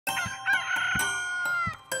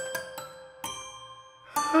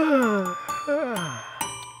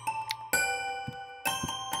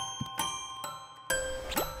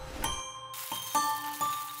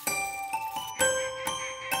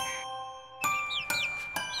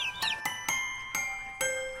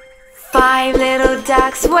Five little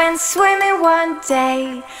ducks went swimming one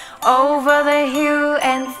day, over the hill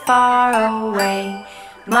and far away.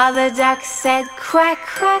 Mother duck said quack,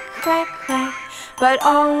 quack, quack, quack, but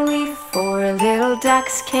only four little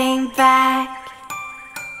ducks came back.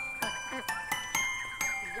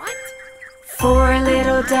 What? Four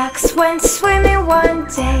little ducks went swimming one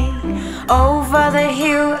day, over the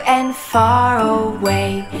hill and far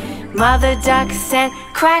away. Mother duck said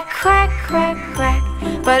quack, quack, quack, quack,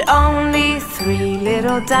 but only three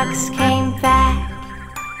little ducks came back.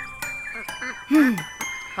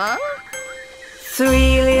 Huh?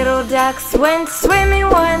 Three little ducks went swimming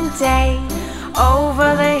one day,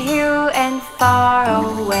 over the hill and far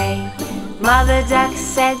away. Mother duck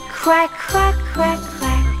said quack, quack, quack,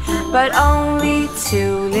 quack, but only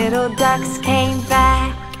two little ducks came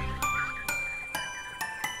back.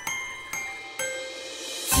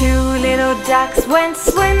 Two little ducks went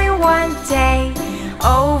swimming one day,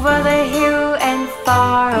 over the hill and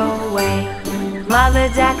far away. Mother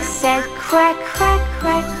duck said quack, quack,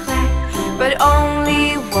 quack, quack, but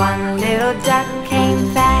only one little duck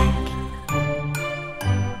came back.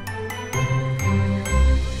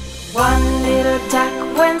 One little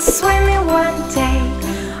duck went swimming one day,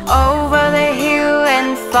 over the hill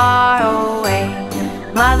and far away.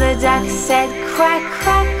 Mother duck said quack,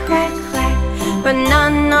 quack, quack, quack, but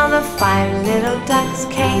none of the five little ducks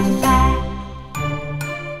came back.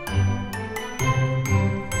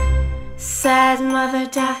 Sad Mother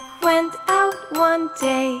duck went out one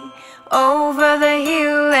day, over the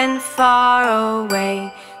hill and far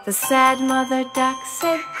away. The sad Mother duck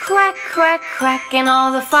said quack, quack, quack, and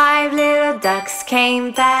all the five little ducks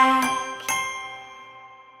came back.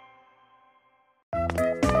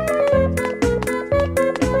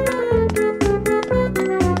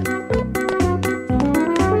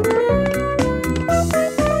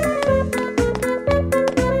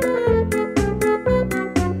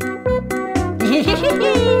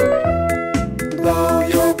 Blow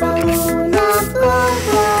your balloon up, blow,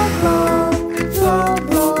 blow, blow. Blow,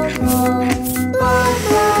 blow, blow. Blow,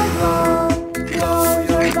 blow, blow. Blow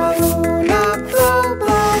your balloon up, blow,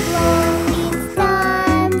 blow, blow. It's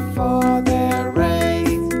time for the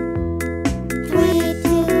race. 3,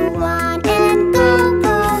 2, 1, and go,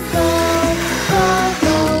 go, go. Go,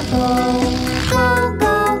 go, go. Go,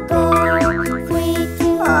 go, go. 3,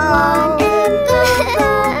 2, 1, and go, go,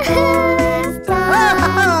 go. It's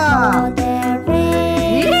time for the race.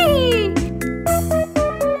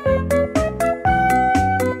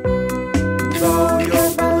 Blow your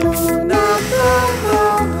balloon up, blow,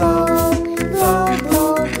 blow, blow. Blow,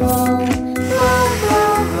 blow, blow. Blow,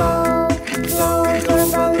 blow, blow. Blow your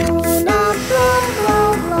balloon up, blow, blow,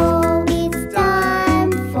 blow. It's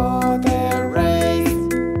time for the race.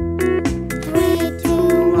 3,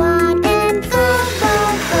 2, 1, and go, go,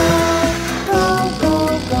 go. Go, go,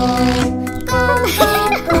 go. Go, go,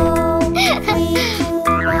 go. 3, 2, 1,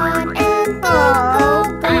 and go, go,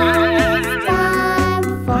 go. It's time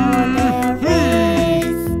for the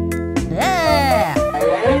race.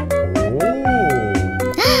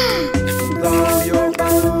 Blow your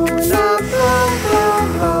balloon up, blow, blow,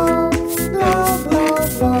 blow. Blow, blow,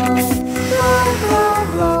 blow. Blow, blow,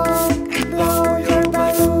 blow. Blow your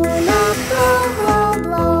balloon up, blow, blow,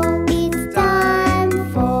 blow. It's time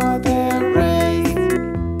for the race.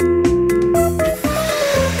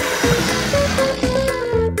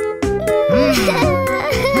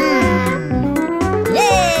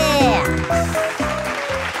 Yeah!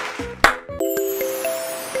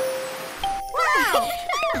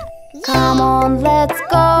 Come on, let's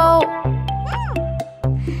go.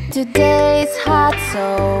 Today's hot, so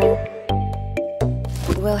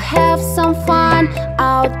we'll have some fun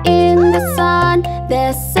out in the sun.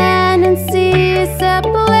 The sand and sea is a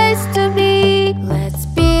place to be. Let's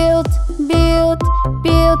build, build,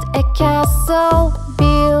 build a castle.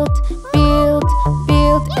 Build, build,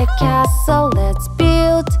 build a castle. Let's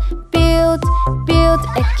build, build, build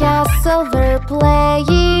a castle. We're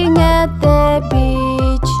playing at the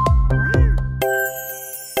beach.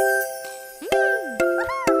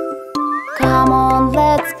 Come on,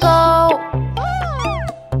 let's go.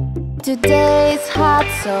 Today's hot,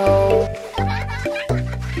 so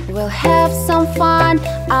we'll have some fun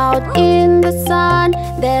out in the sun.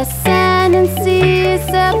 The sand and sea is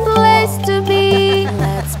a place to be.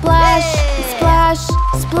 Let's splash, splash,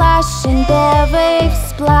 splash in the waves.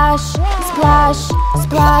 Splash, splash,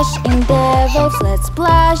 splash in the waves. Let's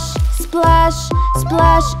splash, splash,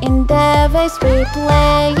 splash in the waves. We're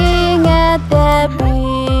playing at the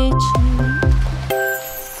beach.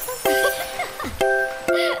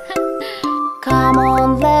 Come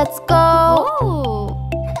on, let's go.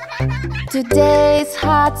 Today's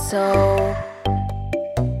hot, so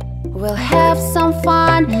we'll have some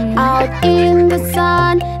fun out in the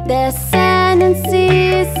sun. The sand and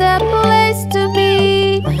sea is a place to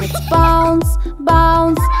be. Let's bounce,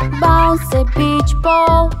 bounce, bounce a beach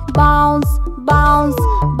ball. Bounce, bounce,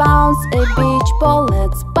 bounce a beach ball.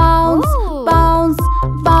 Let's bounce, bounce,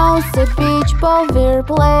 bounce a beach ball. We're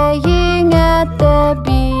playing at the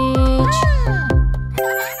beach.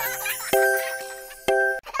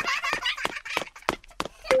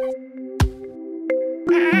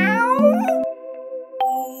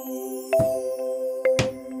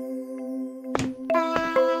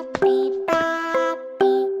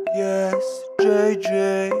 Yes,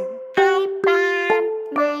 JJ. I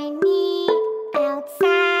bumped my knee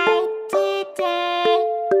outside today.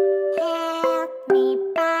 Help me,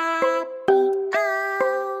 Papi.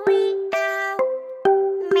 Oh, we out.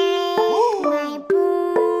 Make my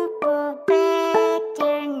boo-boo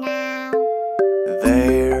better now.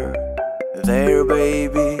 There,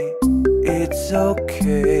 baby, it's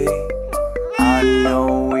okay. I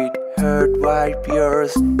know it hurt, wipe your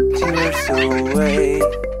tears away.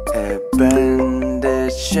 A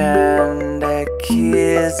bandage and a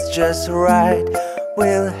kiss just right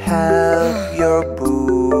will help your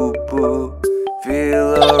boo-boo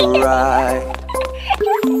feel alright.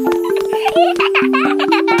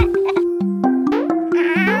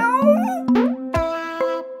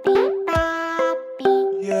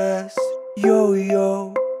 Yes,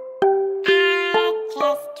 yo-yo. I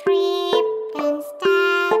just tripped and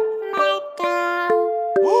stubbed my toe.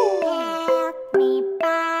 Help me,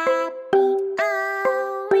 Papi.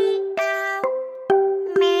 Oh, we out.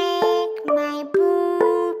 Make my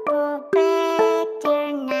boo-boo better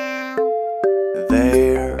now.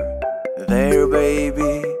 There,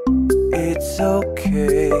 baby, it's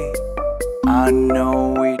okay. I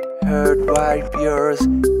know it hurt, wipe your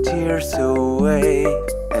tears away.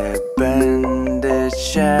 A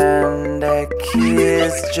bandage and a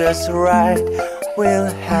kiss just right will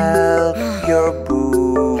help your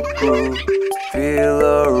boo-boo feel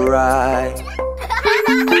alright.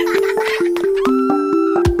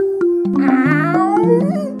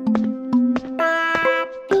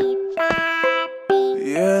 Papi, Papi.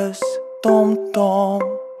 Yes, Tom Tom.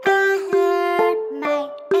 I hurt my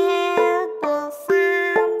elbow,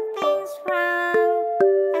 something's wrong.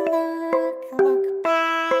 Look,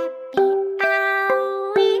 Papi,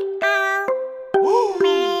 ow, we out.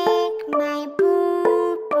 Make my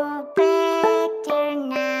boo-boo better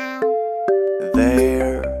now.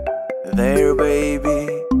 There, baby,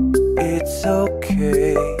 it's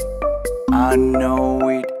okay. I know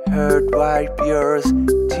it hurt, wipe your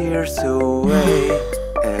tears away.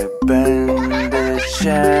 A bandage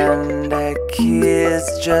and a kiss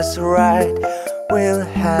just right will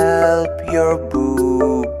help your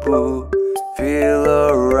boo-boo feel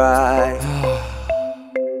alright.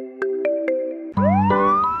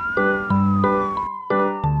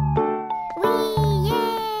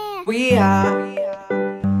 We are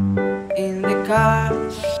in the car.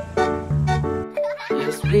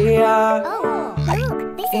 Yes, we are Oh,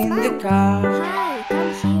 look, this in the car. Hi,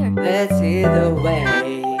 come here. Let's see the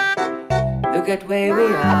way. Look at where we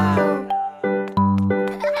are.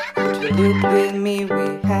 To look with me,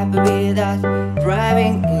 we happy with us.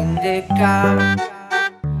 Driving in the car.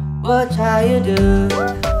 What shall you do?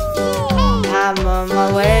 I'm on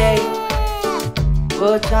my way.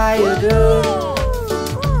 What shall you do?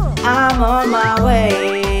 I'm on my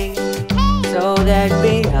way. So that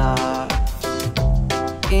we are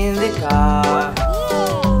in the car.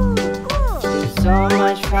 It's so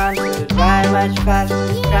much fun to drive much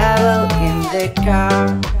faster, travel in the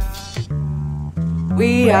car.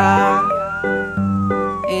 We are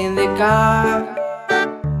in the car.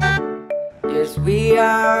 Yes, we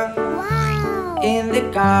are in the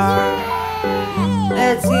car.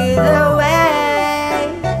 Let's see the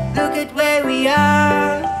way. Look at where we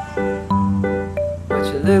are. Won't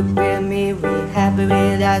you look with me? We happy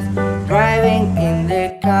with us, driving in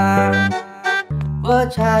the car.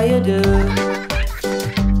 What shall you do?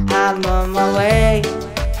 I'm on my way.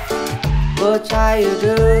 What shall you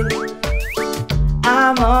do?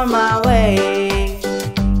 I'm on my way.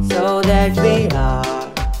 So that we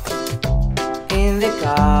are in the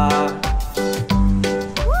car.